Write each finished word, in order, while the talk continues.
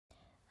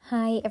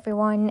Hi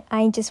everyone,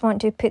 I just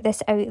want to put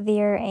this out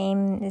there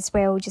as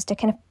well, just a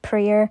kind of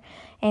prayer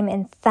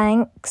and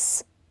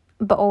thanks,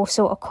 but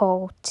also a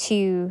call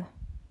to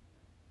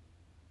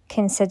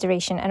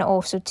consideration and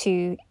also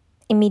to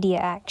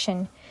immediate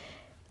action.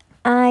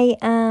 I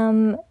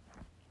am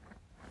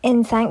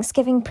in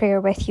thanksgiving prayer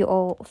with you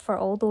all for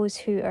all those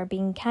who are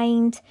being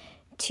kind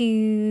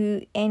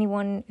to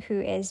anyone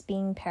who is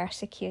being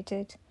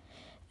persecuted.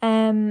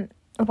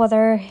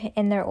 Whether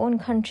in their own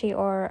country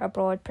or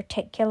abroad,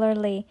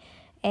 particularly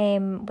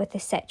with the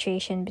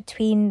situation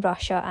between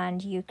Russia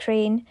and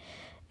Ukraine.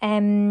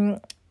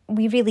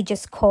 We really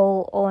just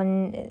call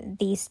on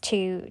these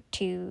two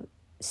to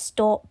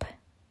stop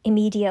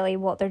immediately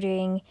what they're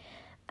doing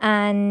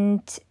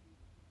and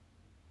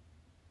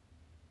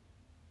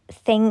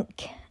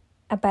think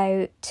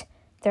about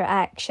their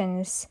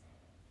actions.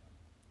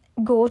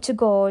 Go to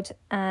God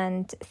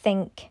and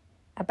think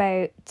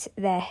about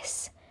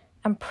this.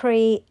 And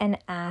pray and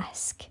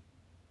ask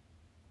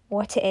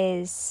what it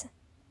is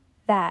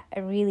that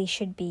really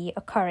should be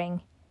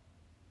occurring.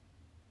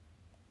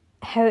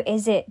 How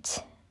is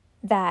it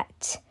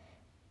that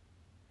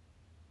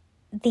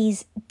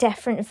these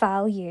different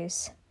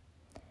values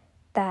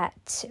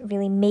that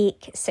really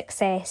make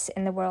success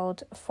in the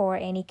world for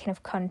any kind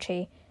of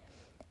country,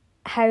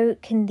 how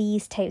can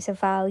these types of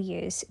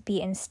values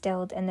be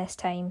instilled in this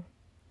time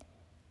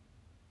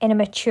in a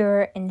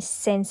mature and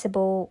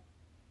sensible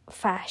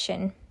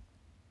fashion?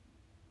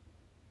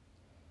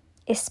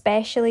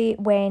 Especially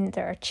when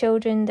there are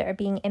children that are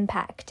being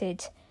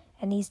impacted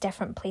in these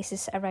different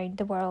places around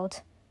the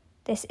world.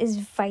 This is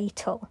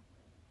vital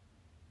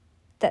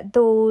that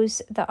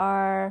those that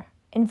are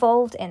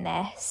involved in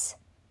this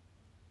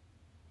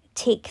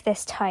take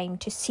this time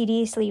to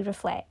seriously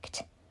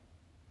reflect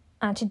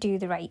and to do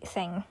the right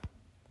thing.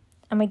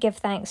 And we give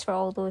thanks for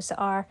all those that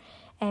are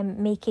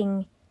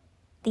taking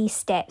these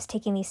steps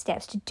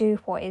to do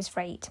what is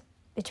right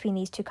between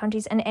these two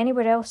countries and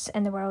anywhere else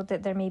in the world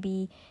that there may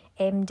be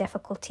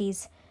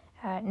difficulties,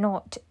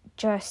 not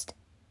just,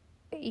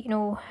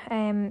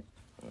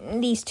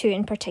 these two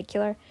in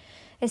particular.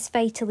 It's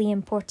vitally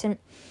important,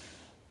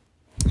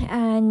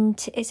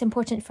 and it's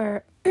important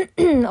for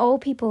all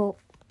people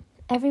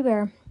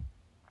everywhere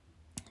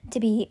to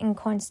be in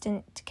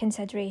constant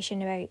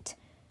consideration about,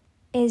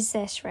 is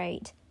this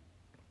right?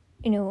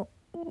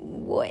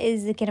 What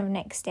is the kind of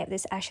next step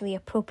that's actually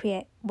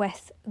appropriate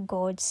with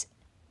God's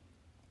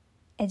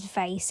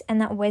advice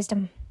and that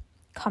wisdom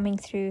coming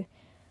through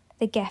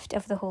the gift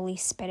of the Holy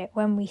Spirit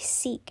when we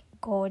seek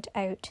God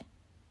out.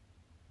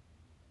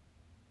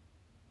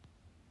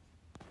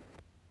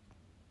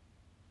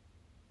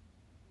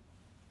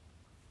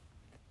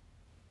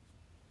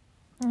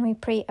 And we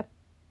pray a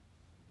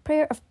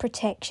prayer of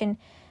protection,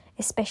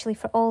 especially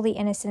for all the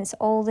innocents,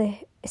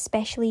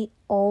 especially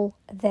all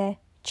the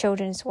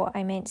children is what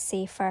I meant to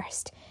say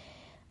first.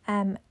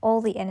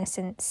 All the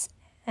innocents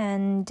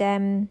and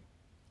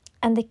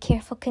the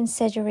careful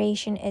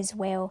consideration as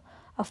well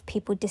of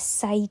people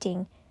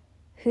deciding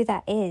who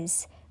that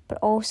is, but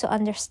also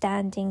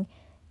understanding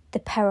the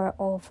power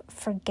of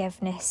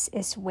forgiveness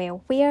as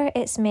well, where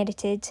it's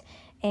merited,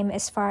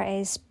 as far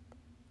as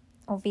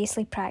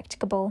obviously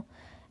practicable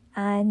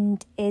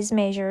and is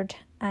measured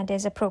and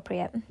is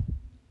appropriate.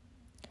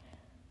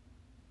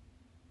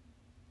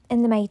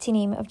 In the mighty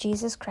name of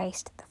Jesus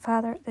Christ, the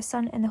Father, the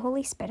Son, and the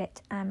Holy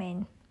Spirit.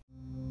 Amen.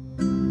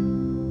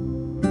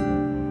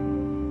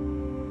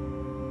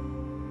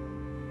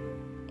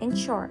 In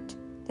short,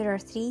 there are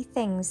three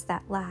things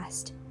that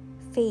last: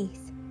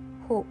 faith,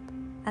 hope,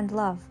 and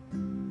love,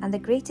 and the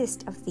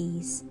greatest of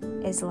these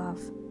is love.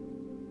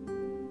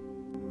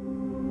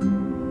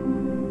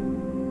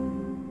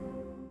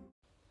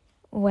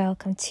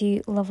 Welcome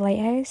to Love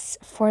Lighthouse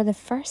for the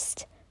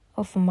 1st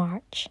of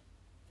March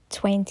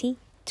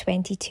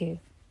 2022.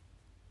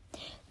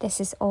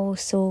 This is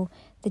also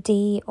the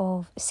day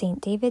of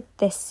St. David.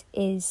 This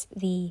is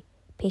the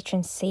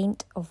patron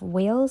saint of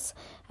Wales,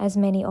 as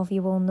many of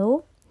you will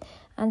know.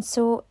 And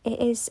so it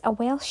is a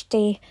Welsh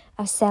day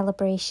of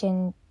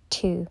celebration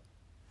too.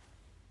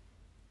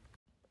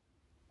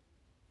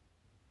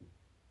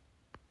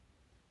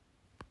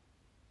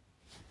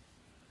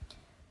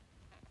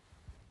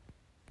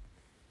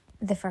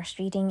 The first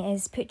reading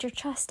is, "Put your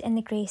trust in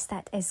the grace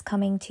that is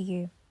coming to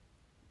you."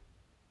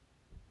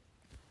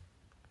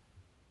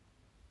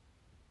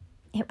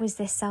 It was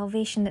this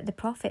salvation that the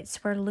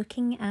prophets were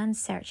looking and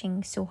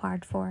searching so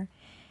hard for.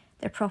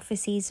 Their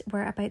prophecies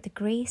were about the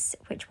grace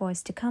which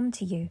was to come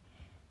to you.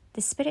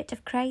 The Spirit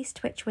of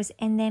Christ which was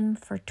in them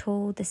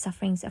foretold the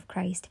sufferings of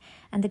Christ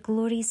and the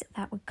glories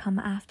that would come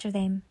after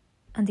them.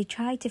 And they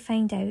tried to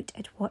find out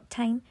at what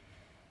time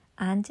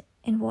and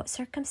in what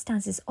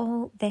circumstances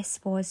all this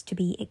was to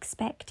be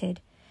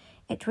expected.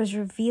 It was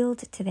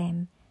revealed to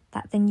them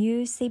that the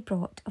news they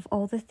brought of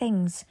all the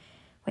things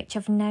which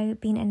have now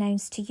been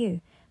announced to you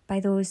by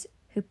those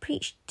who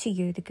preached to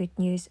you the good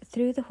news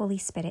through the Holy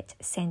Spirit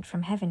sent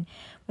from heaven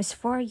was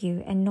for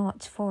you and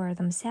not for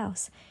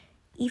themselves.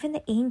 Even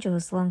the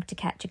angels longed to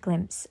catch a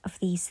glimpse of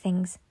these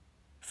things.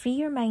 Free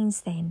your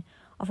minds then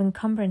of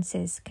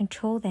encumbrances.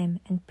 Control them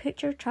and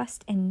put your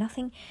trust in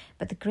nothing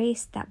but the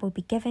grace that will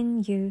be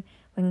given you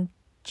when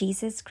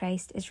Jesus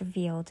Christ is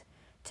revealed.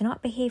 Do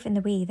not behave in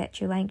the way that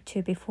you liked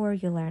to before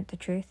you learnt the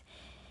truth.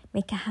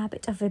 Make a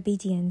habit of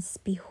obedience.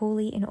 Be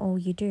holy in all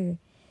you do,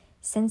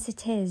 since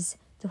it is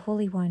the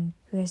Holy One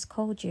who has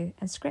called you.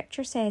 And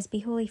Scripture says, "Be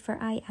holy, for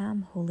I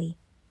am holy."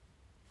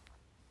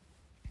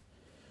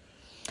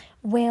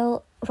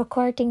 Well,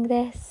 recording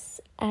this,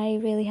 I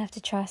really have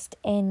to trust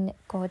in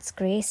God's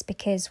grace,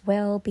 because,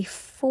 well,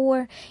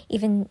 before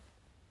even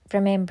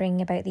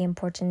remembering about the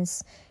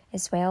importance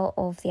as well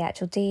of the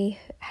actual day,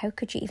 how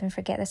could you even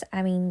forget this?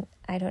 I mean,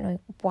 I don't know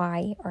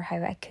why or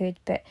how I could,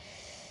 but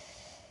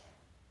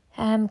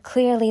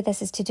clearly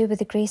this is to do with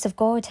the grace of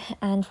God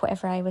and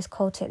whatever I was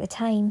called to at the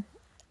time.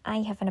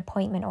 I have an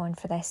appointment on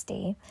for this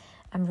day.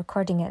 I'm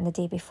recording it on the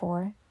day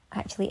before,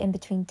 actually in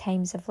between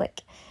times of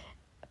like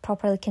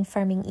properly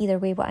confirming either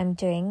way what I'm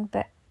doing,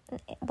 but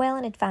well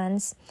in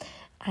advance.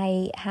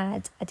 I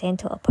had a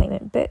dental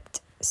appointment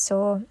booked,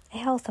 so a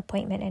health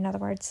appointment in other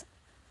words.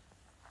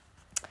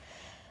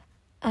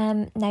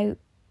 Now,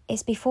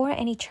 it's before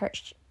any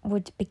church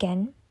would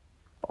begin.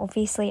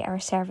 Obviously our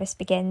service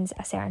begins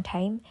a certain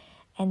time,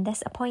 and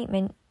this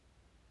appointment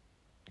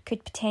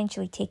could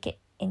potentially take it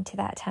into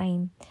that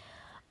time.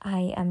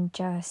 I am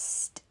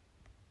just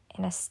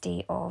in a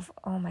state of,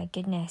 oh my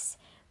goodness.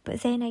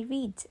 But then I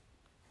read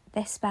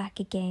this back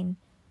again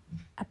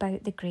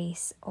about the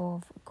grace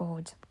of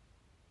God,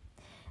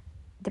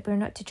 that we're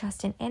not to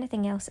trust in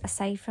anything else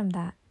aside from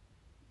that.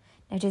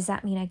 Now, does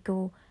that mean I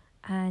go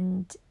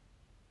and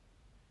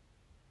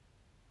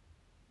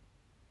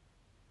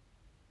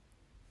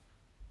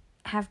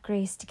have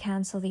grace to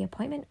cancel the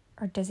appointment,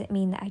 or does it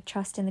mean that I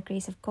trust in the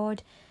grace of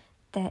God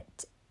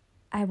that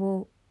I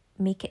will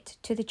make it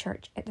to the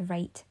church at the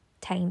right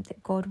time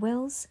that God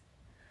wills?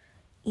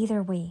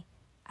 Either way,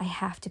 I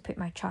have to put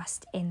my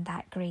trust in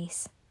that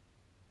grace.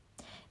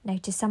 Now,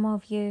 to some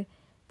of you,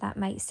 that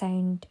might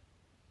sound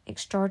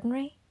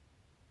extraordinary.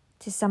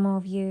 To some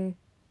of you,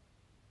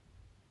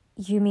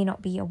 you may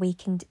not be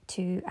awakened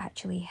to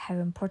actually how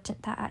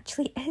important that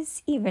actually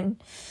is even.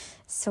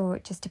 So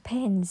it just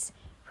depends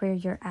where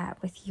you're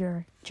at with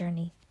your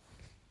journey.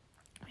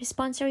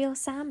 Responsorial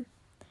Psalm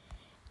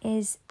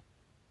is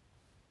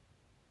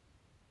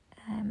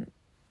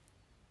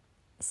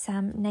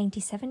Psalm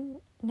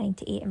 97,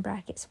 98 in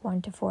brackets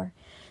 1-4.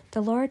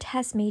 The Lord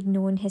has made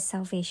known his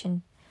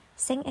salvation.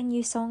 Sing a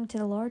new song to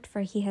the Lord,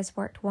 for he has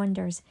worked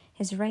wonders.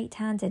 His right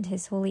hand and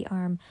his holy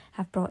arm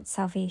have brought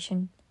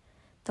salvation.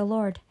 The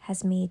Lord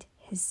has made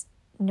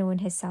known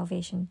his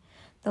salvation.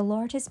 The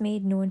Lord has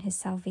made known his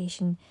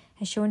salvation,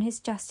 has shown his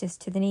justice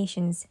to the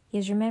nations. He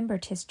has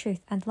remembered his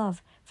truth and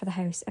love for the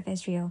house of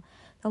Israel.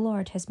 The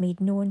Lord has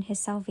made known his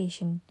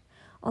salvation.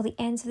 All the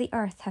ends of the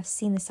earth have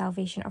seen the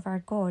salvation of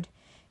our God.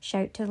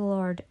 Shout to the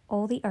Lord,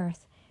 all the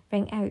earth.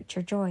 Ring out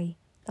your joy.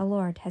 The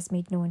Lord has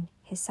made known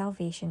his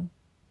salvation.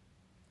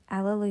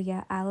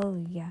 Alleluia,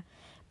 alleluia.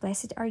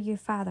 Blessed are you,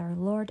 Father,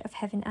 Lord of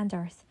heaven and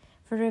earth,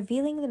 for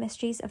revealing the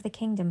mysteries of the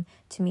kingdom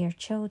to mere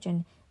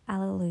children.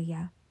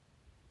 Alleluia.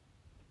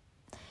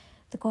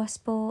 The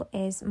Gospel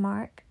is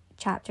Mark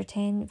chapter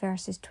 10,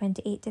 verses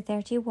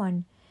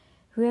 28-31.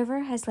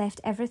 Whoever has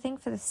left everything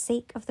for the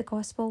sake of the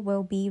gospel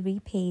will be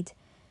repaid.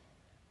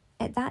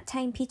 At that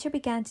time, Peter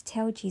began to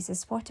tell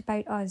Jesus, "What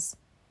about us?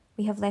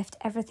 We have left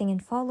everything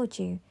and followed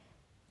you."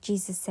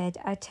 Jesus said,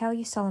 "I tell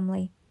you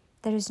solemnly,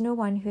 there is no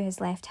one who has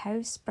left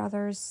house,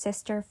 brothers,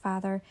 sister,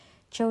 father,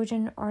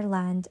 children, or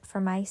land for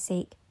my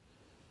sake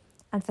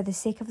and for the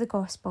sake of the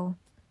gospel,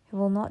 who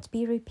will not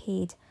be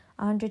repaid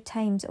 100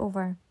 times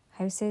over,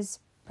 houses,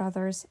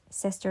 brothers,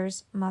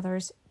 sisters,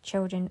 mothers,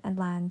 children, and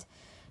land,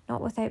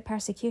 not without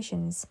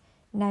persecutions,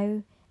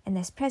 now, in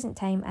this present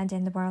time, and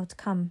in the world to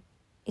come,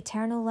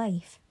 eternal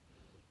life.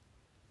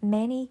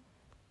 Many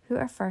who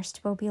are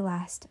first will be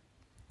last,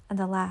 and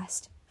the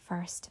last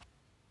first."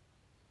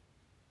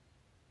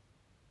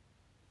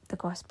 The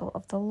Gospel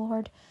of the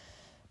Lord.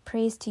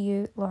 Praise to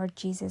you, Lord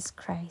Jesus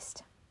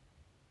Christ.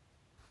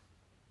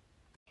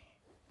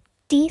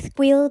 Dydd,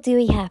 gwyl,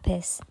 dewi,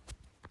 happus.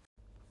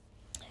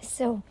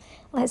 So,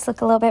 let's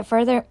look a little bit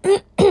further.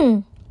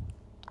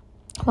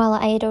 While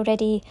I had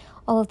already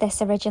all of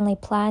this originally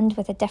planned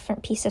with a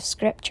different piece of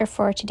scripture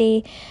for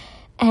today,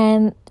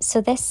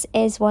 so this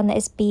is one that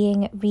is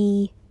being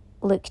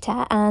re-looked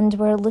at, and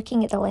we're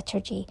looking at the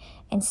liturgy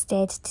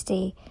instead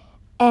today.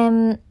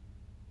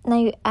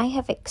 Now, I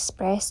have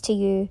expressed to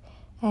you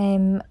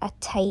a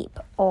type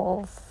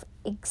of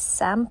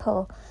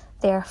example,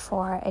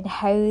 therefore, in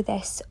how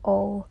this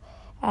all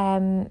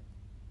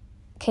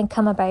can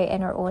come about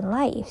in our own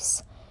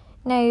lives.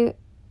 Now,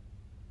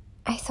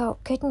 I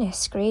thought,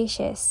 goodness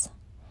gracious,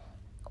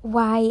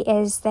 why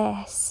is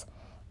this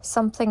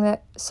something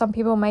that some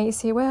people might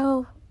say,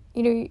 well,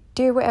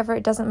 do whatever,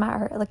 it doesn't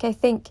matter. Like, I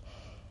think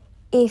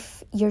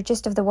if you're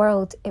just of the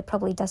world, it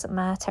probably doesn't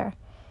matter.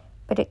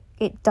 But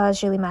it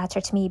does really matter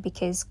to me,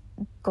 because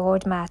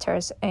God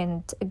matters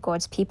and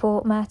God's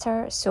people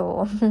matter.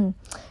 So,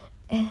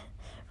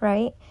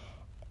 right?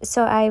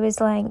 So I was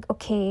like,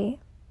 okay,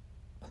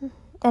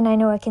 then I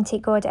know I can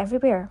take God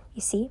everywhere,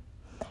 you see.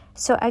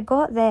 So I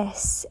got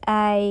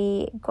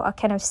a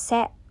kind of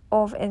set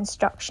of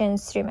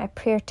instructions through my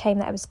prayer time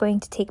that I was going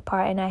to take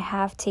part in. I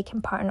have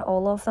taken part in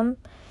all of them.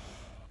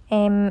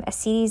 A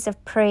series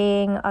of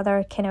praying,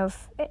 other kind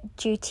of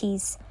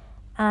duties,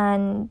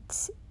 and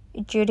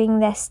during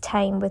this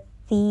time with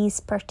these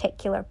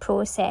particular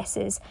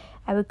processes,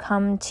 I would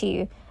come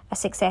to a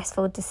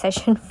successful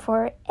decision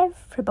for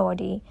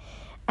everybody.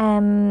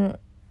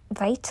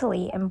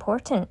 Vitally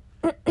important.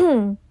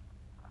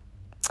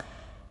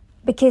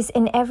 Because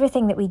in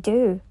everything that we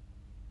do,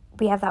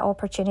 we have that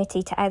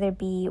opportunity to either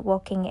be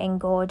walking in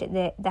God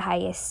the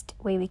highest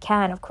way we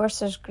can. Of course,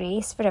 there's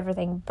grace for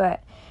everything,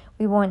 but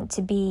we want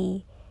to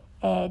be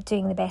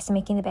doing the best and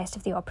making the best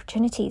of the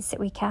opportunities that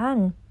we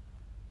can.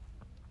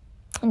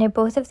 Now,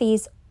 both of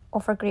these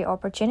offer great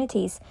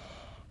opportunities.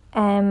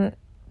 But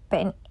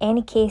in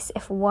any case,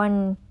 if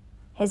one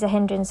is a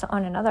hindrance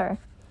on another,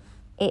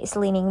 it's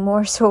leaning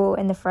more so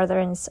in the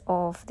furtherance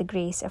of the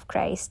grace of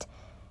Christ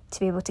to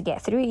be able to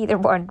get through either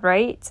one,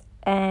 right?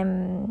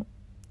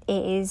 It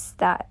is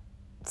that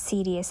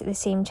serious at the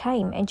same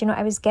time. And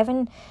I was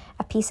given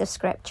a piece of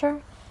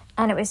scripture,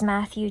 and it was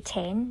Matthew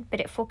 10, but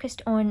it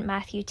focused on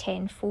Matthew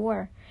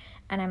 10:4.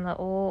 And I'm like,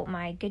 oh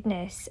my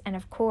goodness. And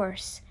of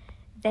course,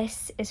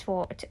 this is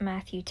what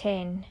Matthew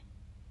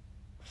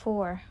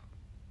 10:4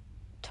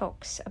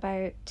 talks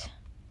about.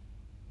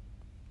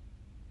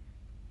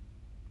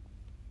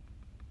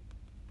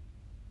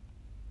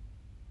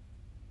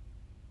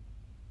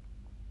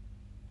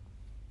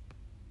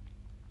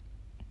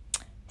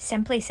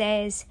 Simply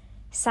says,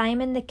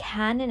 Simon the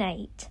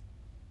Canaanite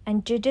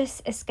and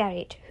Judas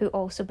Iscariot, who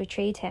also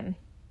betrayed him.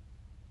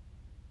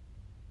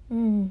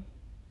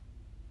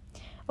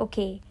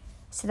 Okay,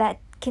 so that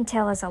can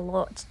tell us a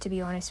lot, to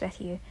be honest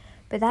with you.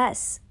 But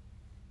that's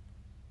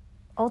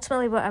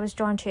ultimately what I was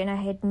drawn to, and I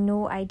had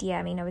no idea.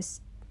 I mean, I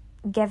was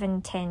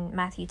given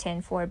Matthew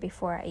 10:4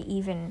 before I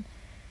even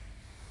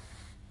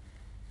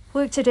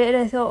looked at it,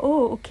 and I thought,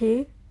 oh,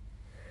 okay.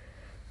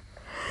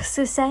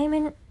 So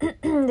Simon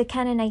the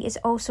Canaanite is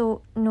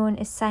also known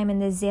as Simon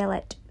the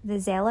Zealot,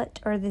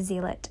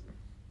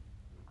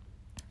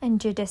 and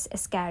Judas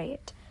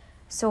Iscariot.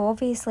 So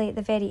obviously at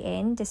the very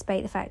end,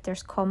 despite the fact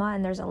there's comma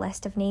and there's a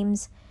list of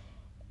names,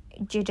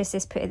 Judas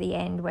is put at the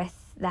end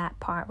with that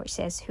part which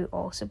says who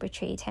also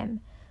betrayed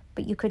him.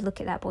 But you could look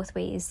at that both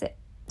ways, that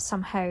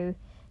somehow,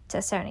 to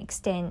a certain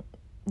extent,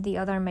 the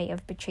other might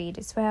have betrayed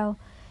as well.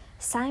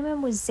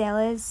 Simon was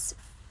zealous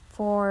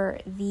for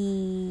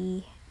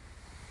the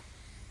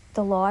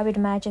law. I would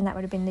imagine that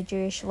would have been the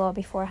Jewish law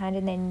beforehand,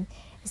 and then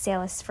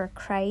zealous for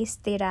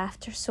Christ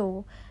thereafter.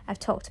 So I've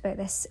talked about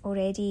this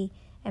already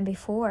and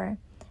before.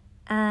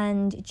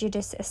 And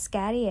Judas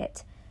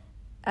Iscariot,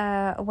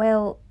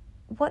 well,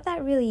 what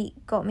that really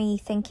got me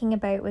thinking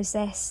about was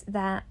this,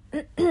 that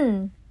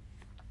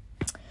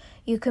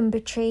you can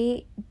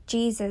betray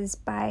Jesus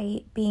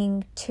by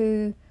being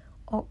too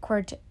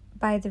awkward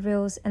by the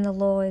rules and the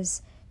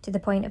laws, to the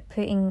point of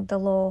putting the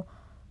law,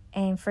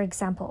 for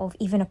example, of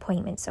even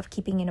appointments, of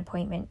keeping an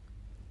appointment,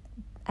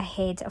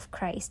 ahead of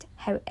Christ.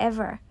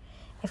 However,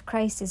 if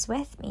Christ is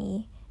with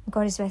me,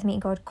 God is with me,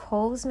 and God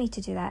calls me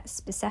to do that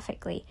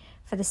specifically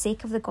for the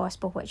sake of the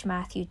gospel, which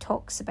Matthew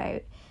talks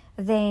about,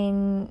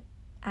 then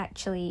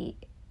actually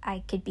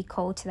I could be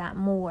called to that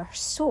more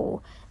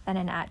so than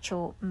an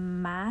actual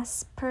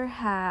mass,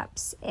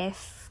 perhaps,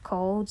 if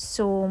called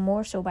so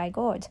more so by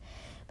God.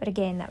 But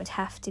again, that would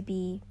have to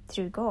be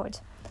through God.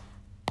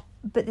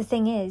 But the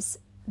thing is,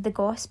 the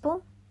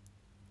gospel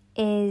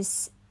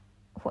is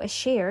what is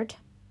shared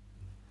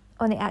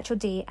on the actual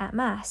day at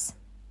Mass.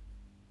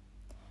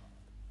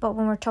 But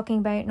when we're talking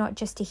about not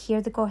just to hear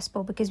the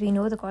gospel, because we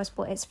know the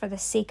gospel, it's for the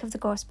sake of the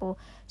gospel,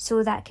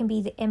 so that can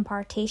be the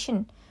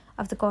impartation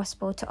of the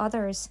gospel to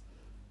others.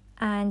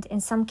 And in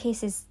some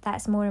cases,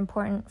 that's more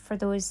important for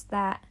those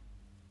that,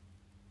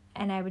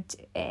 and I would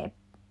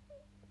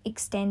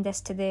extend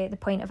this to the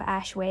point of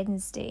Ash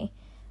Wednesday,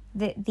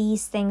 that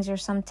these things are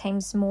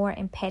sometimes more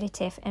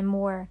imperative and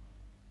more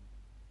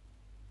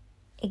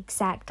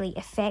exactly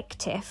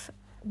effective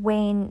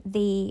when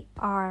they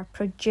are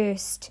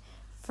produced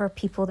for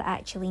people that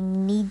actually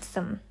need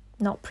them.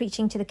 Not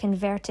preaching to the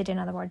converted, in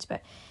other words,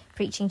 but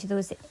preaching to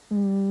those that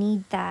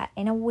need that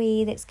in a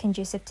way that's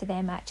conducive to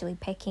them actually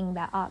picking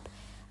that up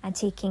and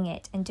taking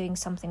it and doing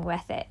something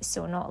with it.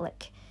 So not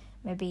like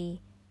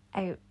maybe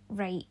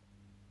outright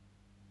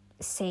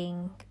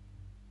saying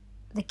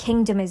the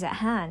kingdom is at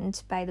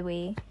hand, by the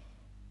way,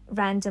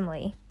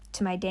 randomly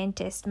to my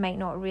dentist might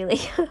not really,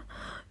 I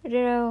don't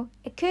know,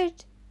 it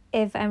could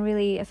if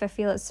I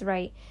feel it's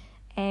right,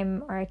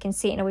 or I can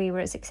say it in a way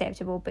where it's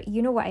acceptable, but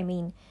you know what I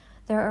mean.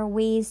 There are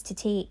ways to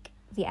take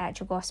the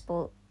actual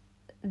gospel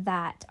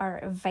that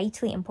are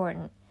vitally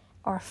important,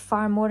 or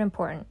far more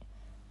important,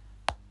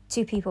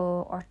 to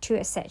people or to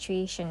a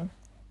situation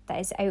that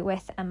is out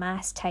with a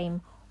mass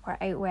time or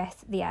out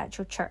with the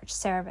actual church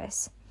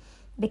service.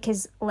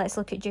 Because let's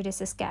look at Judas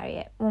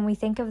Iscariot. When we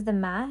think of the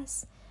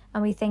mass,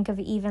 and we think of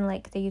even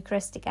like the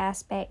Eucharistic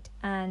aspect,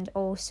 and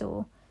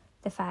also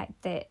the fact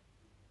that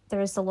there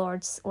was the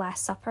Lord's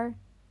Last Supper.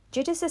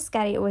 Judas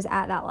Iscariot was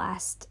at that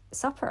Last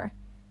Supper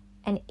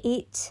and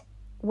ate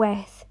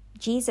with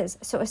Jesus.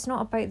 So it's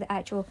not about the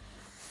actual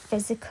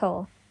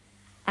physical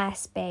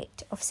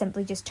aspect of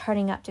simply just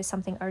turning up to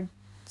something or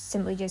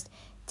simply just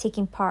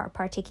taking part or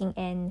partaking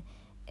in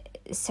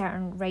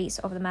certain rites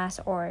of the Mass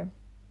or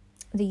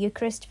the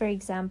Eucharist, for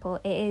example.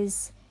 It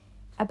is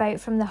about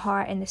from the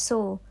heart and the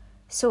soul.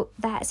 So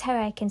that's how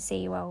I can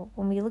say, well,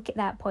 when we look at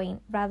that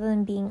point, rather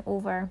than being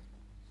over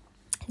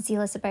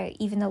zealous about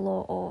even the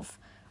law of,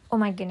 oh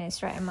my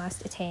goodness, right, I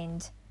must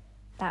attend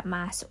that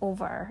Mass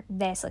over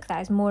this, like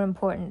that is more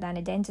important than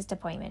a dentist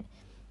appointment.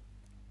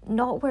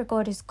 Not where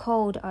God has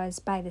called us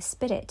by the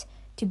Spirit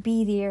to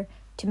be there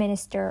to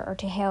minister or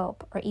to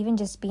help, or even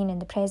just being in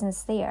the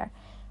presence there,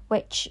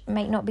 which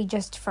might not be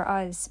just for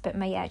us, but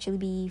might actually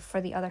be for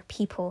the other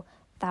people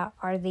that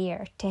are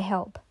there to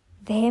help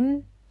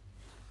them.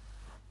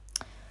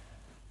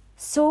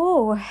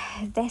 So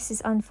this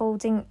is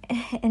unfolding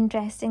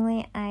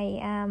interestingly. I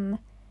am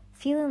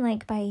feeling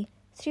like by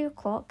 3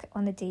 o'clock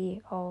on the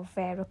day of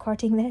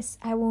recording this,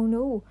 I will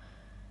know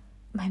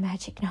my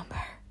magic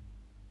number.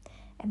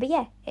 But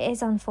yeah, it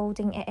is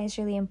unfolding. It is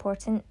really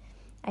important.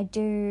 I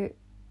do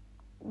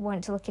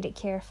want to look at it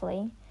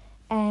carefully.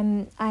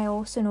 I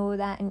also know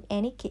that in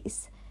any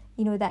case,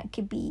 that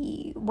could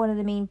be one of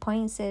the main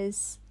points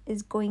is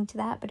going to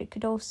that, but it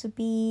could also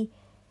be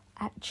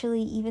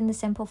actually even the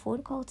simple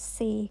phone call to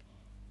say,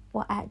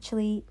 well,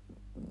 actually,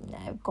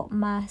 I've got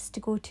Mass to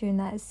go to and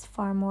that is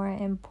far more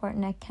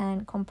important. I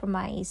can't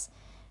compromise,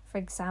 for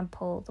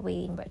example, the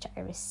way in which I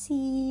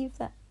receive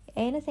that.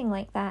 Anything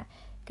like that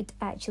could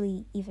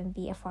actually even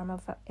be a form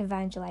of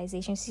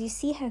evangelization. So you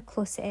see how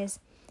close it is.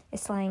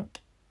 It's like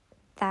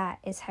that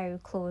is how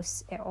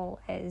close it all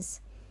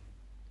is.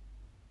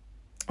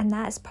 And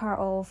that's part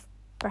of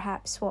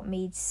perhaps what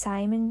made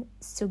Simon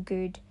so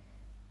good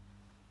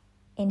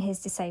in his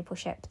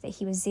discipleship, that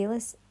he was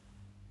zealous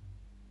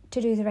to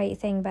do the right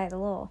thing by the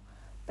law,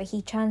 but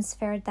he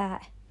transferred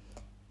that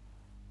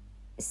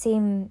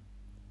same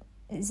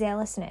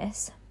zeal,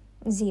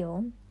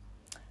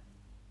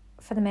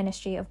 for the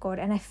ministry of God.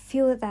 And I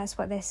feel that that's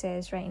what this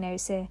is right now.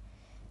 So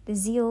the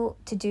zeal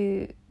to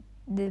do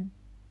the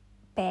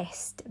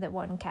best that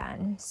one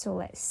can. So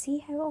let's see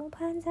how it all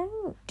pans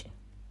out.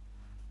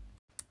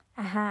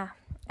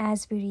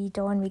 As we read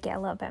on, we get a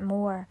little bit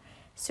more.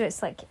 So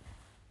it's like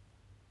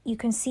you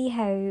can see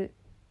how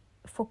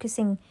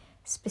focusing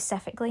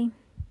specifically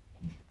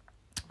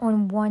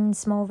on one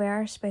small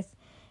verse with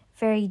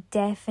very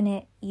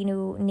definite,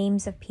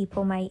 names of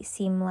people might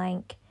seem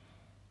like,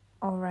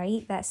 all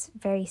right, that's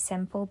very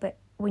simple. But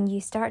when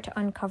you start to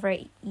uncover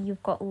it,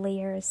 you've got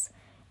layers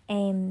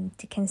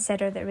to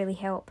consider that really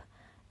help.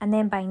 And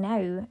then by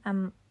now,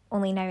 I'm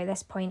only now at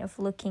this point of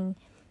looking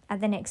at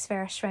the next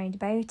verse round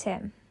about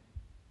it.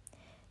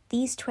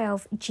 These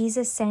 12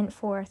 Jesus sent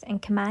forth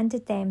and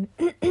commanded them,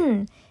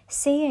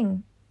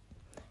 saying,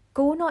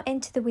 Go not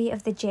into the way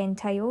of the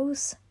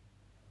Gentiles,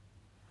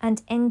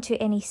 and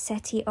into any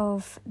city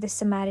of the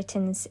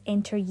Samaritans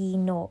enter ye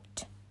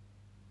not,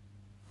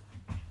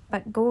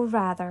 but go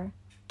rather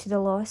to the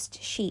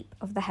lost sheep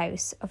of the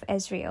house of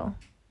Israel.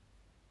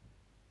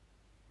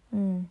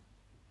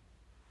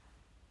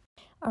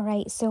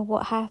 Alright, so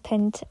what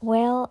happened?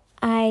 Well,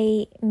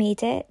 I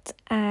made it.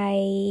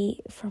 I,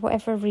 for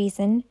whatever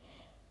reason,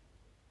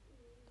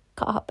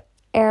 got up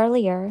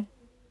earlier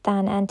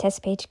than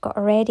anticipated, got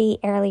ready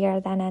earlier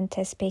than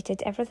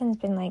anticipated. Everything's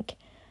been like,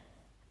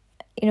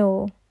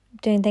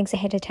 doing things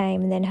ahead of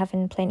time and then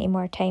having plenty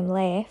more time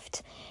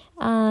left.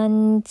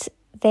 And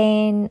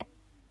then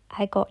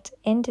I got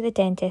into the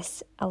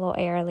dentist a lot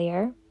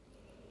earlier.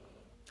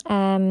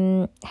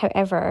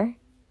 However,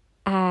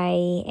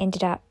 I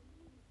ended up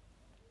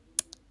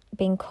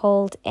being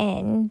called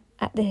in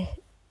at the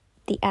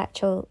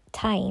actual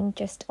time,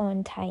 just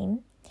on time.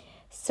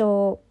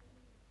 So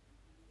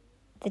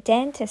the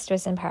dentist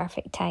was in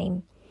perfect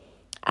time.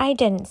 I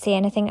didn't say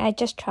anything. I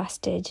just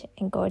trusted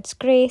in God's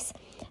grace.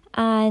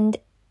 And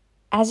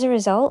as a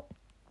result,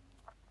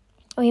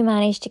 we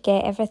managed to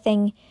get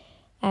everything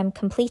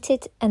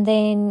completed. And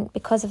then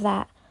because of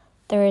that,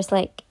 there was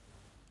like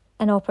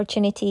an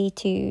opportunity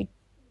to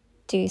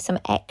do some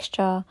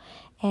extra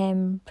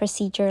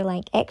procedure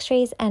like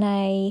x-rays. And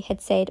I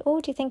had said,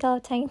 do you think I'll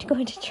have time to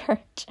go to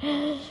church?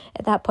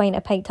 At that point, I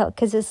piked up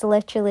because it's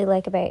literally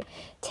like about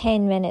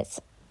 10 minutes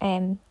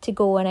to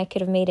go, and I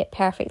could have made it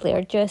perfectly,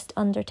 or just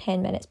under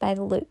 10 minutes by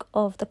the look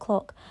of the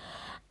clock.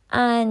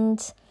 And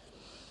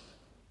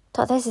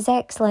thought, this is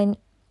excellent.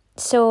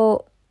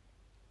 So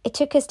it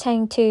took us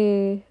time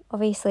to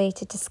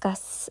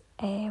discuss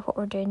what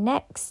we're doing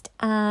next,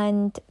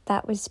 and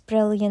that was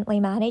brilliantly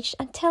managed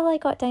until I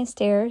got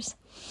downstairs.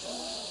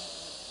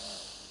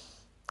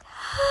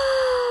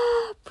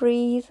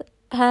 Breathe.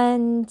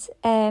 And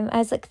I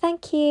was like,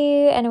 thank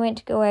you, and I went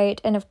to go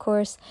out, and of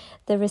course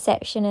the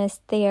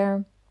receptionist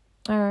there,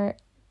 or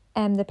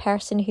the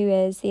person who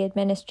is the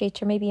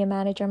administrator, maybe a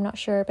manager, I'm not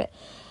sure, but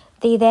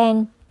they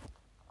then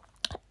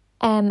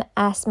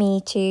asked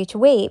me to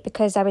wait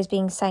because I was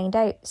being signed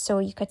out. So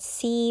you could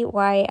see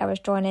why I was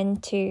drawn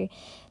into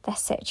this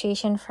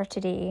situation for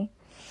today.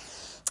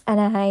 And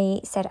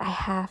I said, I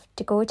have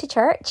to go to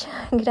church.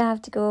 I'm going to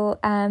have to go.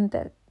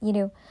 But,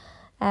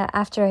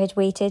 after I had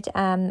waited,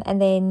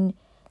 and then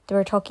they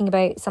were talking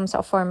about some sort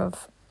of form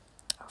of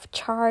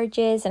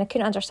charges, and I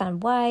couldn't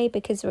understand why,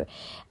 because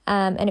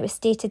and it was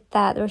stated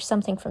that there was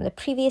something from the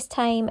previous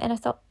time, and I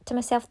thought to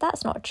myself,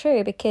 that's not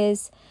true,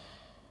 because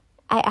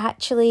I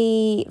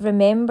actually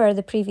remember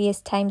the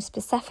previous time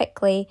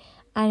specifically,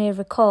 and I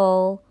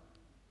recall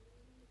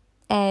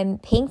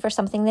paying for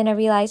something. Then I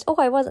realised,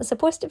 I wasn't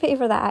supposed to pay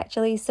for that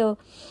actually. So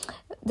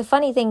the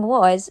funny thing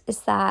is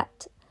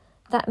that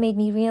made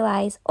me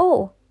realise,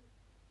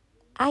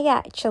 I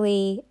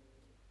actually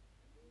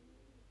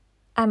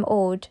am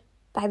owed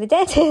by the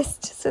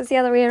dentist. So it's the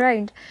other way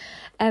around.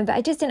 But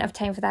I just didn't have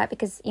time for that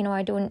because,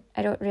 I don't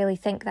really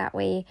think that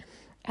way.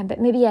 But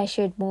maybe I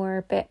should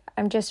more, but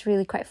I'm just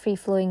really quite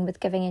free-flowing with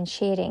giving and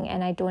sharing,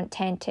 and I don't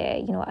tend to,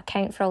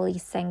 account for all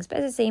these things. But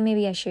as I say,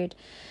 maybe I should.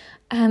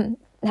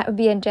 That would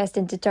be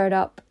interesting to turn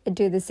up and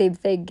do the same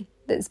thing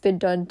that's been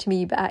done to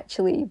me, but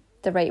actually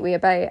the right way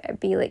about it. I'd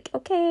be like,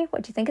 okay,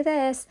 what do you think of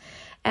this?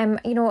 I'm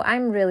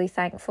really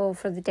thankful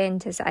for the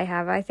dentist I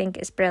have. I think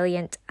it's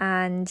brilliant,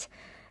 and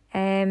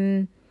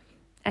I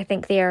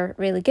think they're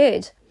really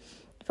good.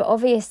 But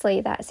obviously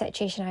that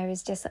situation, I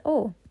was just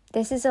like,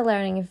 this is a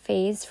learning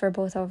phase for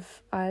both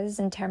of us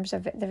in terms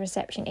of the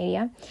reception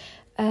area.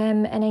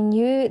 And I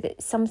knew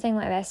that something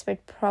like this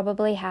would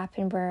probably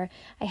happen, where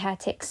I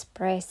had to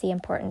express the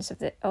importance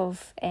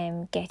of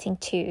getting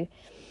to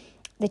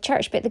the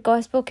church. But the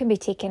gospel can be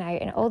taken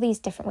out in all these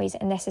different ways,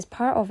 and this is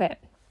part of it.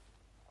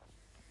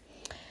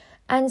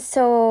 And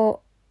so,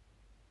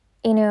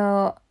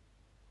 the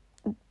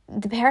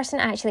person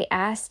actually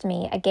asked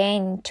me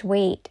again to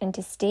wait and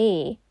to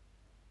stay,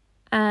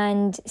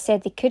 and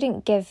said they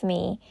couldn't give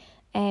me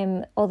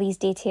all these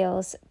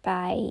details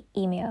by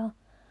email.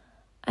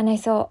 And I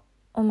thought,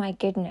 oh my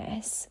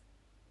goodness.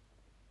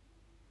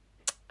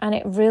 And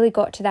it really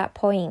got to that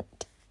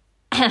point.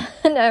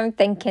 And I'm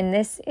thinking,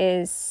 this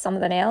is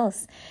something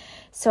else.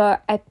 So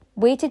I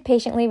waited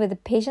patiently with the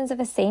patience of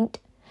a saint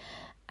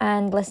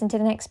and listened to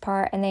the next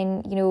part. And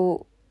then,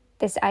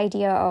 this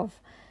idea of,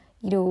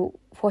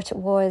 what it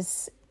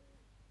was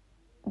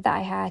that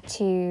I had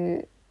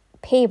to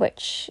pay,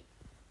 which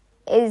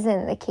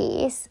isn't the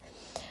case.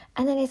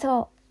 And then I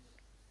thought,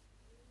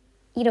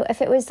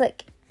 if it was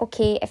like,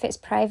 okay, if it's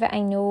private,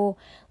 I know,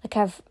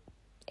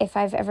 if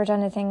I've ever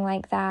done anything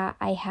like that,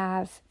 I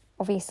have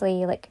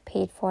obviously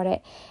paid for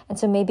it. And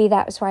so maybe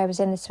that's why I was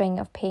in the swing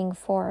of paying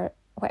for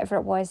whatever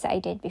it was that I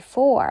did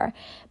before,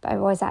 but I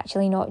was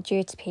actually not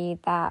due to pay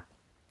that.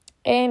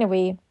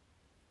 Anyway,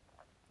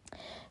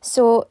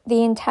 so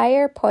the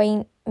entire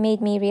point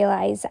made me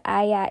realise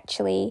I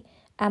actually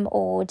am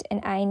owed,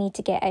 and I need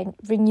to get a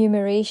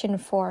remuneration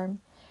form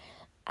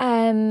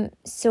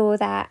so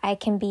that I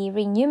can be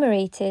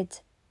remunerated.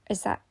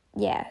 Is that,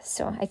 yeah,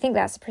 so I think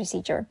that's the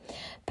procedure.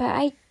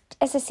 But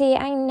as I say,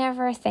 I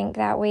never think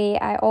that way.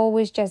 I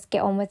always just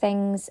get on with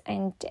things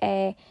and,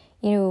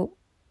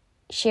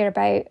 share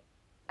about.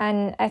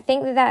 And I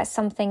think that's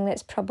something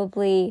that's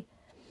probably,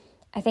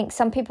 I think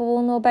some people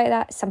will know about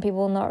that, some people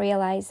will not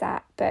realise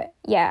that. But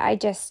yeah, I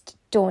just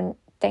don't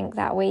think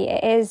that way.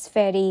 It is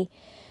very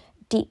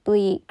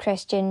deeply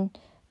Christian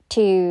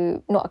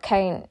to not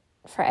account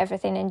for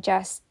everything and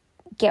just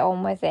get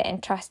on with it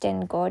and trust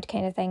in God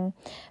kind of thing.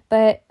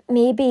 But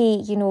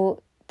maybe,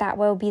 that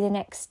will be the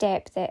next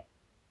step, that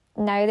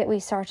now that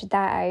we've sorted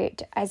that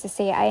out, as I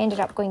say, I ended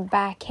up going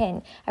back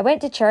in. I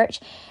went to church,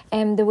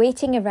 and the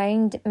waiting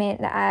around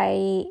meant that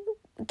I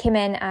came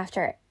in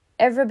after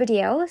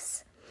everybody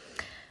else.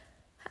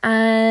 So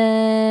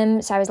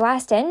I was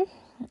last in,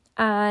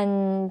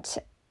 and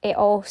it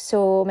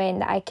also meant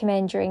that I came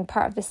in during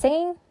part of the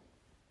singing.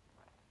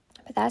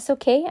 But that's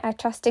okay. I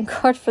trust in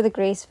God for the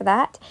grace for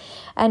that.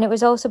 And it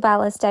was also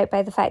balanced out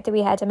by the fact that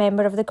we had a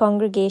member of the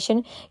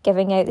congregation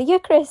giving out the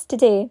Eucharist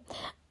today.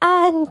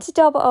 And to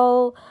top it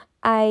all,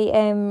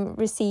 I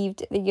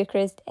received the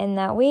Eucharist in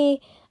that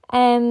way.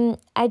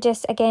 I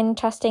just, again,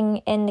 trusting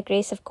in the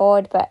grace of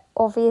God. But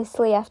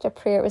obviously after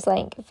prayer, it was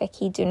like,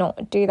 Vicky, do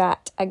not do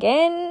that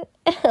again.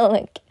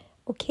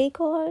 Okay,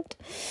 God.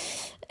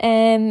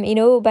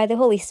 By the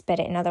Holy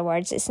Spirit, in other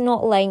words. It's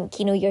not like,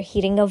 you're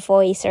hearing a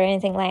voice or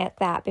anything like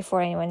that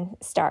before anyone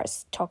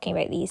starts talking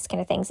about these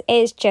kind of things.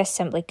 It's just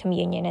simply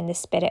communion in the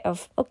spirit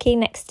of, okay,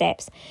 next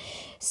steps.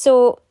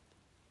 So,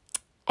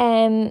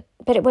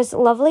 but it was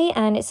lovely,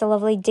 and it's a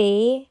lovely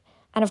day.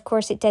 And of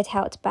course, it did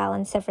help to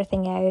balance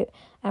everything out,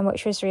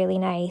 which was really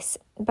nice.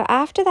 But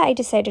after that, I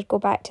decided to go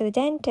back to the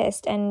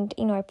dentist, and,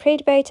 I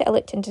prayed about it. I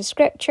looked into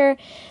scripture,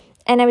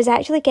 and I was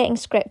actually getting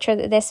scripture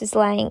that this is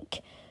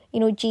like,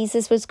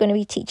 Jesus was going to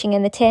be teaching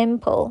in the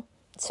temple.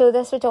 So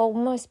this would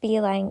almost be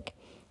like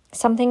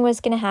something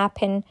was going to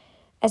happen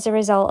as a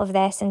result of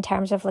this, in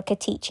terms of a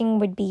teaching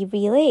would be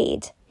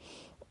relayed.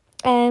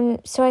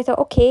 So I thought,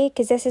 okay,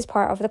 because this is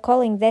part of the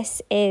calling.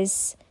 This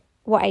is,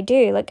 what I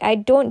do. Like, I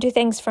don't do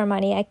things for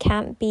money. I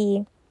can't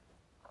be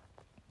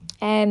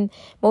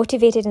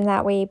motivated in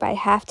that way, but I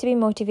have to be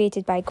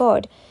motivated by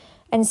God.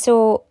 And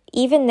so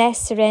even this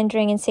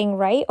surrendering and saying,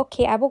 right,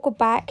 okay, I will go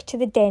back to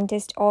the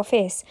dentist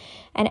office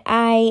and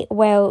I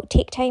will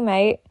take time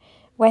out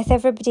with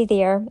everybody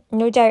there.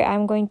 No doubt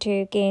I'm going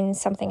to gain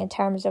something in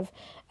terms of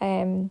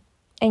a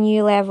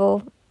new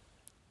level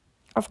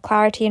of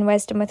clarity and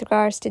wisdom with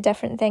regards to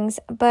different things.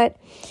 But,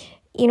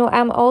 you know,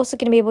 I'm also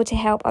going to be able to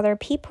help other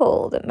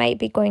people that might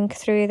be going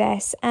through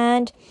this.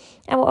 And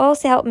I will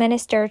also help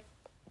minister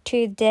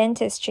to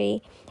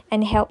dentistry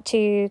and help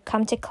to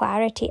come to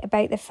clarity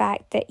about the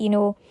fact that, you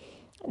know,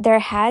 there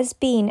has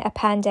been a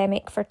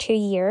pandemic for 2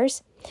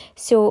 years.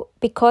 So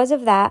because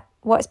of that,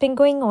 what's been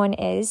going on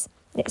is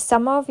that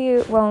some of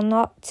you will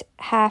not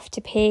have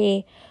to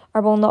pay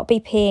or will not be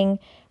paying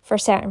for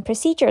certain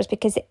procedures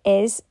because it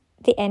is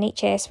the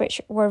NHS,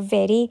 which we're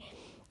very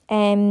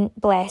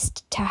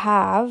blessed to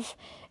have.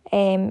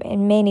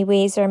 In many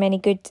ways, there are many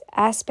good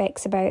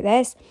aspects about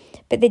this.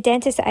 But the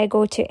dentist that I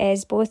go to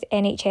is both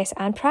NHS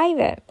and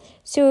private.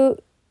 So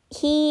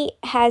he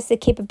has the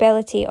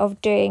capability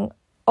of doing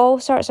all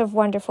sorts of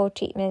wonderful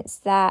treatments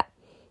that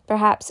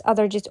perhaps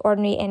other just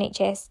ordinary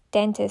NHS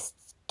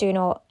dentists do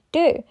not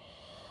do.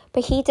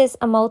 But he does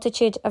a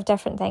multitude of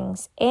different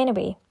things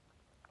anyway.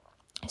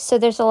 So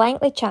there's a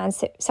likely chance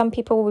that some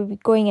people will be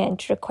going in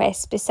to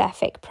request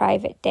specific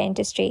private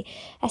dentistry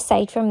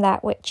aside from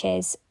that which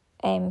is,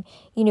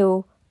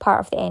 part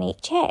of the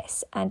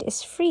NHS and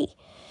is free.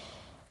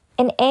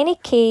 In any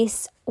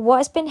case,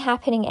 what's been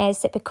happening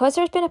is that because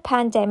there's been a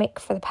pandemic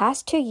for the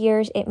past 2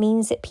 years, it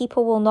means that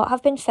people will not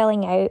have been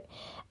filling out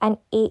an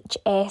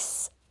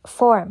HS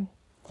form.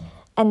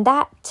 And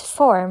that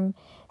form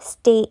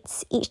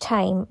states each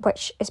time,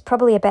 which is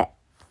probably a bit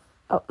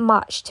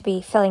much to be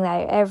filling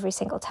that out every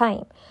single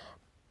time.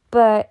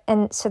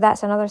 And so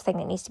that's another thing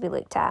that needs to be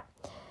looked at.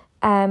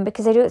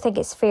 Because I don't think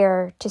it's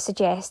fair to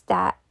suggest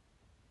that,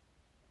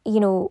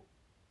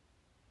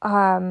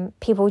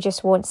 people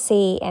just won't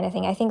say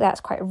anything. I think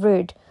that's quite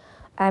rude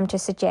to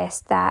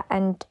suggest that.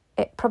 And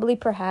it probably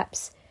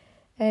perhaps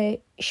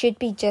should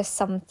be just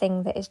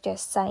something that is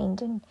just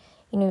signed. And,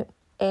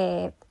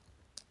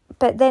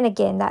 but then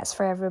again, that's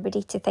for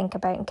everybody to think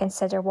about and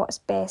consider what's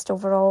best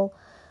overall.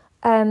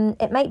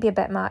 It might be a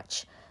bit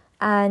much.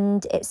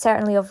 And it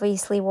certainly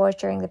obviously was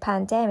during the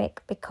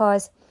pandemic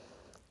because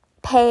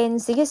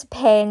the use of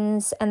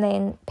pens and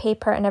then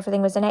paper and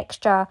everything was an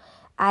extra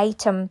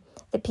item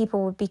that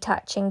people would be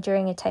touching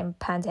during a time of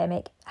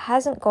pandemic.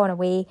 Hasn't gone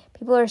away.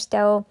 People are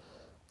still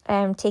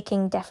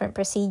taking different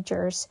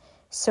procedures.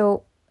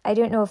 So I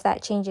don't know if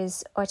that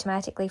changes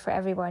automatically for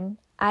everyone.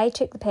 I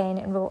took the pen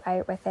and wrote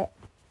out with it,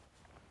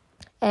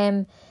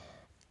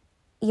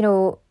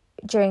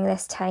 during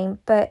this time.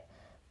 But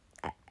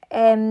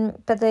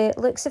the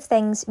looks of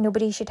things,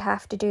 nobody should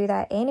have to do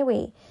that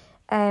anyway.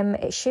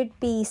 It should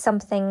be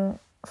something,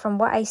 from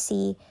what I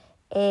see,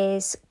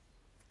 is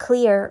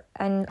clear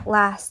and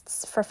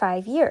lasts for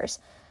 5 years.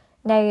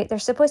 Now,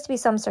 there's supposed to be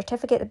some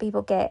certificate that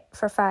people get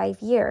for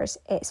 5 years.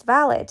 It's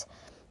valid.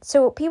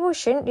 So people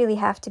shouldn't really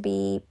have to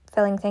be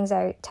filling things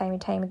out time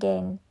and time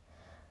again.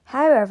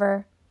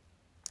 However,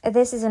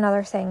 this is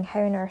another thing.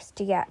 How on earth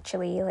do you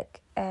actually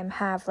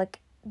have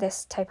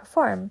this type of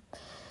form?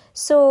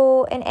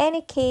 So in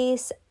any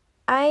case,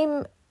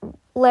 I'm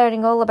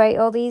learning all about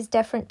all these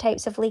different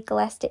types of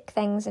legalistic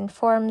things and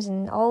forms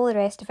and all the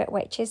rest of it,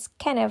 which is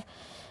kind of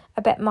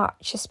a bit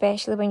much,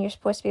 especially when you're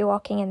supposed to be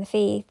walking in the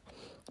faith.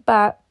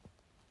 But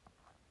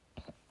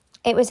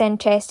it was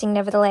interesting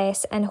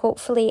nevertheless, and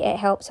hopefully it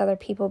helps other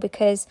people,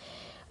 because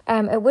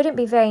it wouldn't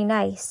be very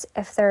nice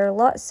if there are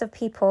lots of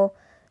people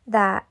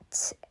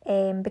that,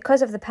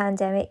 because of the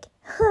pandemic,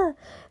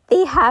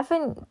 they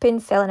haven't been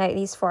filling out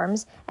these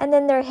forms, and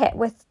then they're hit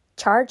with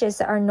charges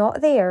that are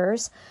not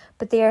theirs,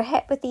 but they are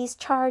hit with these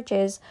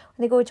charges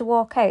when they go to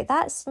walk out.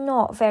 That's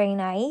not very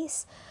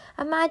nice.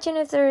 Imagine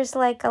if there's a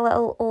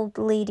little old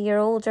lady or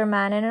older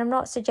man, and I'm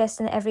not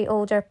suggesting that every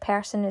older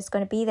person is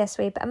going to be this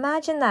way, but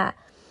imagine that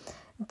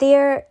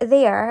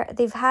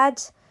they've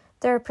had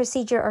their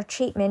procedure or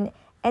treatment,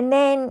 and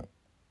then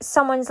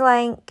someone's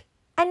like,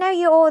 and now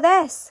you owe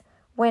this,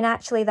 when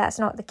actually that's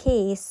not the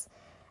case.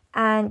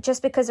 And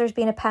just because there's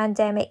been a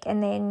pandemic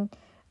and then,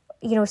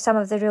 some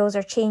of the rules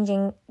are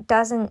changing,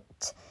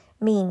 doesn't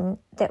mean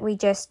that we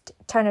just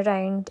turn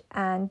around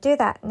and do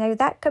that. Now,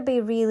 that could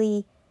be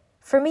really,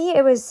 for me,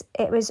 it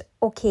was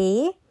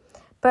okay,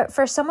 but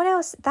for someone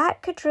else,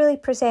 that could really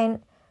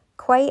present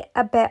quite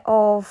a bit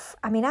of,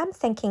 I'm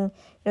thinking,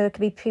 there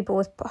could be people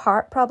with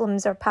heart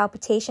problems or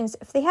palpitations.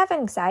 If they have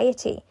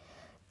anxiety,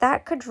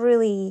 that could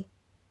really,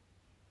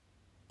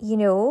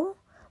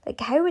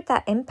 how would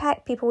that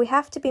impact people? We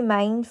have to be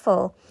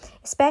mindful,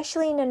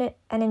 especially in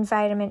an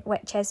environment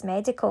which is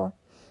medical.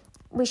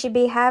 We should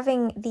be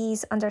having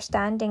these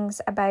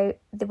understandings about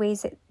the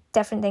ways that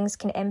different things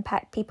can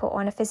impact people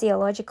on a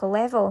physiological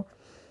level,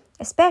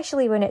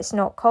 especially when it's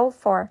not called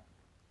for.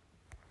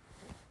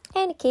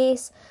 In any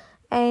case,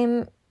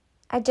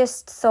 I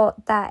just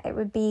thought that it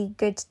would be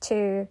good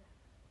to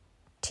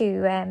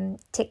to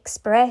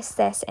express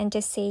this and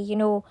just say,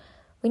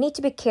 we need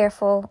to be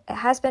careful. It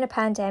has been a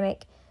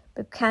pandemic.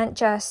 We can't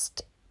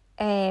just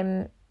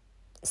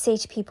say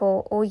to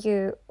people,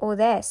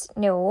 this.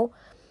 No.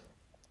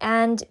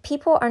 And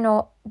people are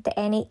not the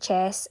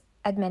NHS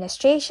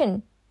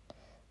administration.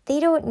 They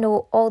don't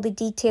know all the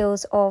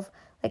details of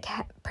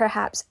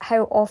perhaps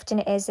how often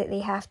it is that they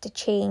have to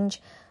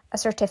change a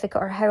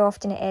certificate or how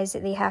often it is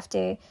that they have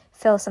to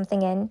fill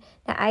something in.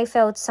 Now, I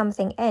filled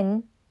something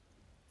in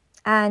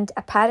and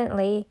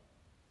apparently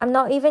I'm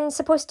not even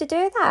supposed to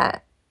do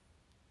that.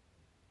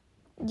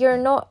 You're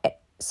not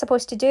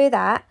supposed to do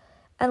that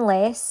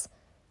unless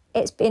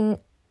it's been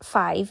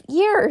 5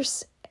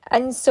 years.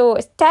 And so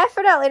it's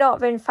definitely not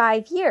been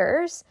 5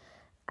 years.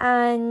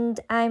 And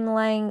I'm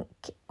like,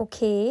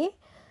 okay,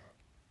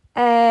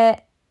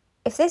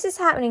 if this is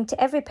happening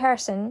to every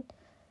person,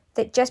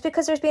 that just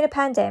because there's been a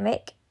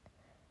pandemic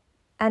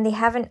and they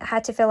haven't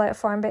had to fill out a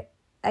form, but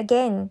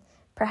again,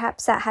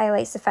 perhaps that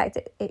highlights the fact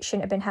that it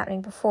shouldn't have been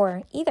happening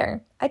before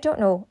either. I don't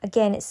know.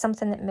 Again, it's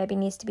something that maybe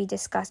needs to be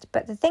discussed.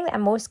 But the thing that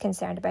I'm most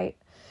concerned about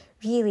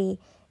really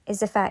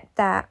is the fact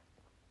that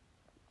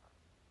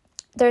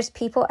there's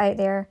people out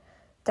there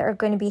that are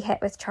going to be hit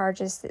with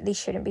charges that they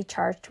shouldn't be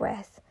charged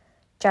with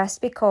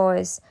just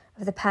because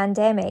of the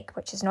pandemic,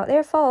 which is not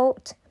their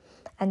fault,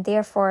 and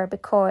therefore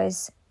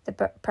because they've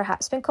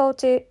perhaps been called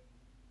to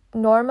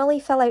normally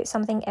fill out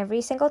something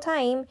every single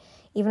time,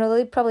 even though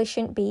they probably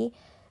shouldn't be.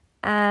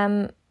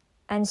 And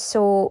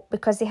so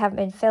because they haven't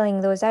been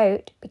filling those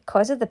out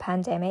because of the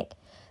pandemic,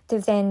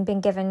 they've then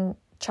been given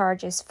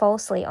charges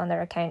falsely on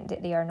their account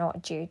that they are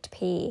not due to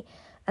pay.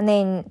 And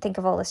then think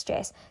of all the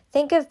stress.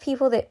 Think of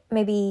people that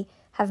maybe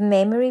have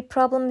memory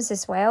problems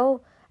as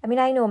well. I mean,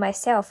 I know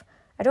myself,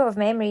 I don't have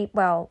memory.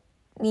 Well,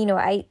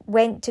 I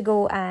went to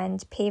go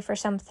and pay for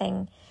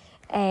something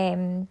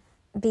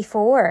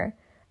before,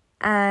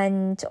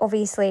 and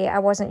obviously I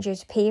wasn't due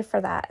to pay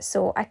for that.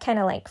 So I kind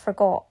of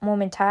forgot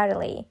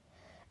momentarily.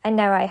 And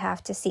now I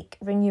have to seek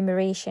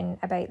remuneration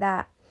about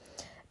that.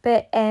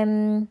 But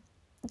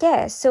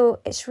so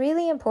it's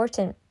really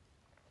important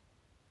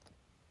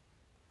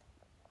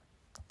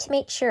to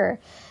make sure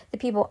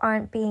that people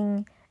aren't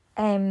being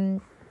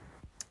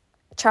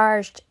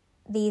charged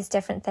these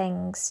different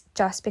things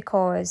just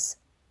because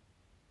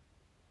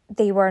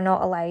they were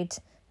not allowed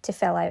to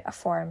fill out a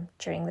form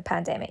during the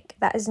pandemic.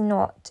 That is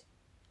not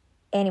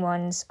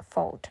anyone's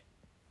fault.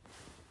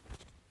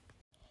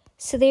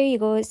 So there you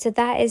go. So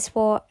that is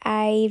what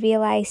I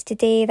realised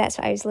today. That's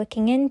what I was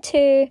looking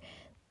into.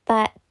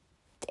 That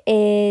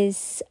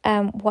is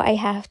what I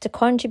have to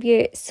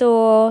contribute.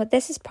 So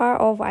this is part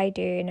of what I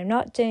do, and I'm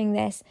not doing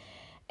this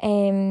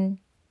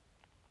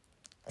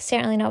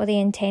certainly not with the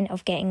intent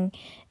of getting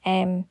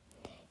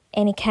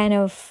any kind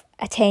of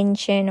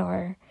attention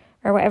or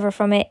whatever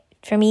from it.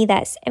 For me,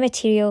 that's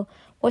immaterial.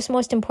 What's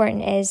most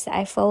important is that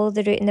I follow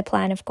the route and the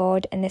plan of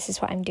God, and this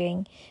is what I'm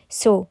doing.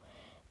 So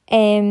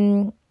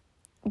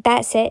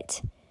that's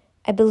it.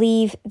 I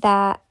believe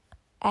that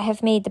I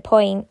have made the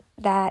point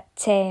that,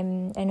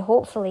 and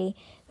hopefully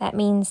that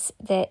means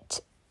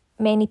that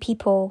many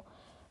people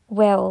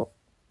will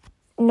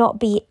not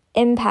be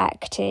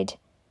impacted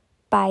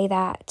by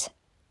that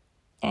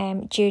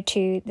due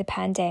to the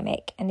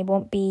pandemic, and they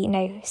won't be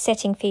now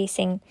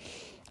facing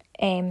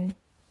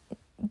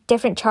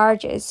different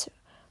charges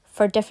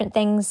for different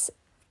things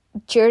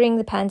during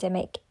the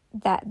pandemic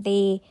that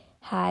they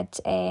had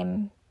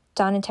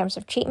done in terms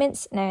of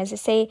treatments. Now, as I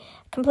say,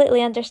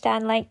 completely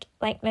understand, like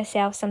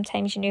myself,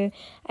 sometimes,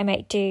 I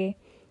might do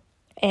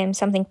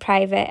something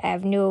private. I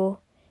have no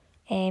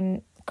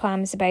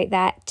qualms about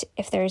that.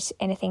 If there's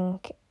anything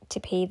to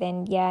pay,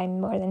 then yeah,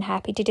 I'm more than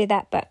happy to do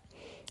that. But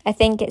I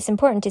think it's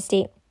important to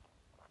state,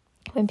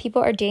 when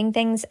people are doing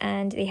things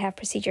and they have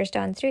procedures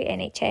done through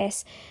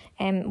NHS,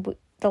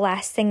 the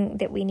last thing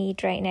that we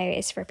need right now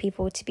is for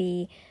people to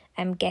be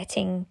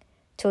getting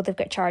told they've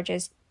got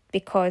charges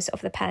because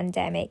of the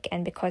pandemic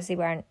and because they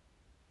weren't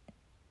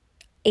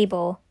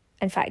able.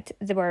 In fact,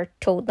 they were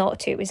told not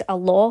to. It was a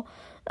law.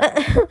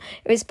 It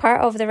was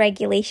part of the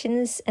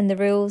regulations and the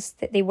rules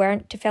that they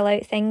weren't to fill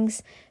out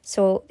things.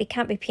 So they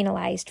can't be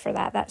penalised for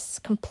that. That's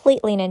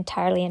completely and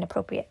entirely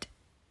inappropriate.